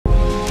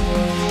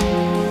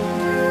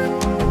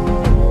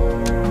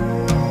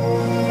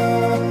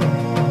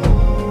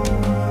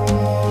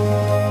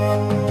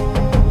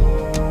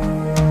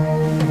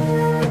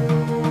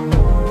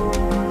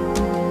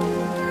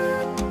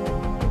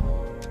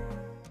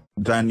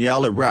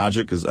Daniela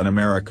Rajic is an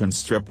American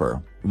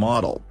stripper,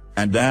 model,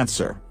 and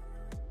dancer.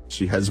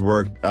 She has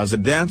worked as a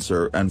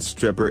dancer and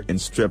stripper in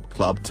strip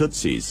club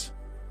Tootsie's.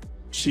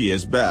 She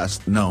is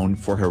best known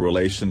for her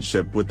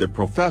relationship with the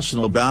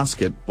professional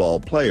basketball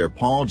player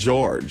Paul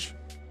George.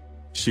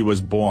 She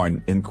was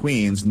born in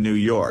Queens, New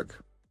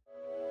York.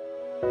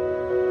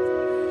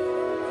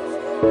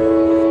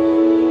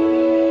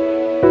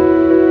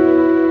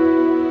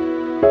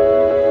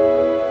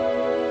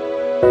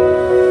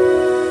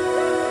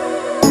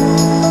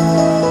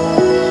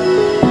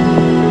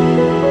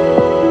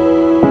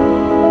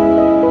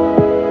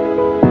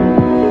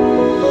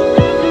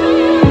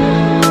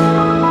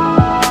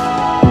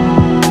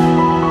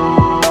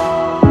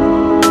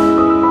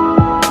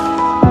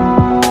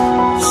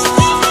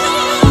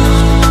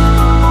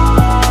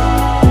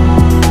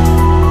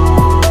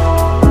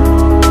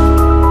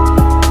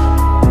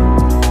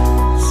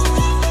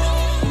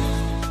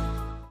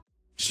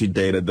 She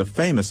dated the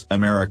famous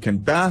American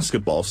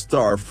basketball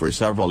star for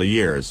several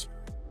years.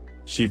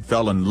 She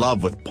fell in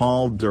love with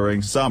Paul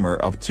during summer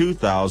of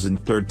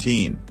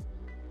 2013.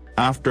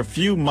 After a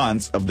few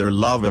months of their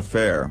love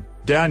affair,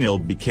 Danielle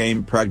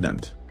became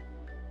pregnant.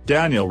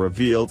 Danielle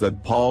revealed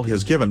that Paul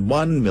has given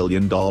 $1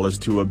 million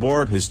to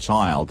abort his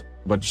child,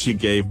 but she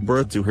gave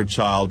birth to her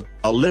child,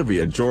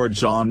 Olivia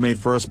George, on May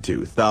 1,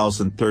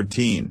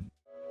 2013.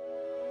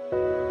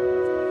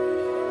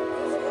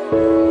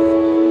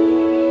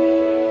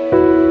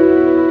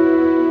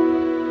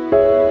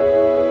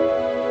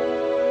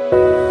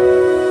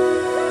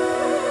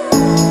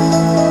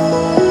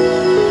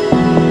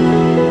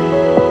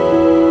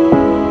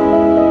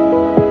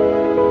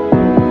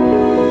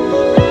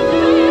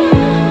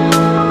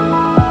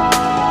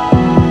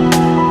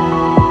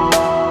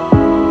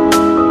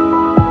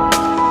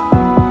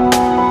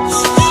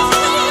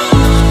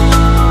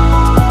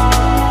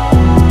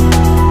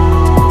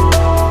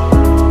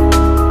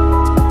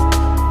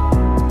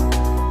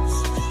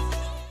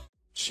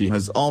 She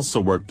has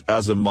also worked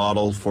as a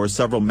model for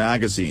several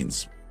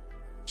magazines.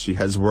 She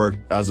has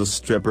worked as a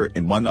stripper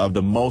in one of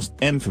the most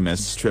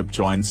infamous strip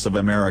joints of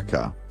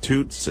America,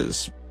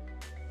 Tootsie's.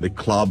 The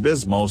club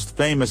is most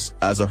famous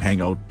as a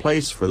hangout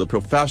place for the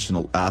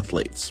professional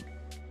athletes.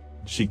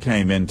 She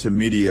came into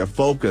media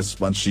focus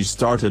when she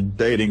started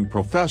dating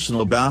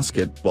professional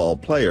basketball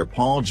player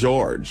Paul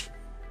George.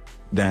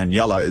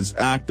 Daniela is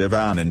active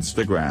on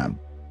Instagram.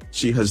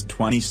 She has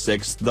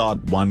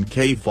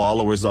 26.1k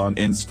followers on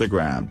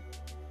Instagram.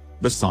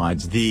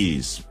 Besides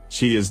these,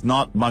 she is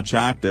not much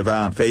active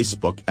on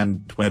Facebook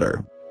and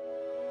Twitter.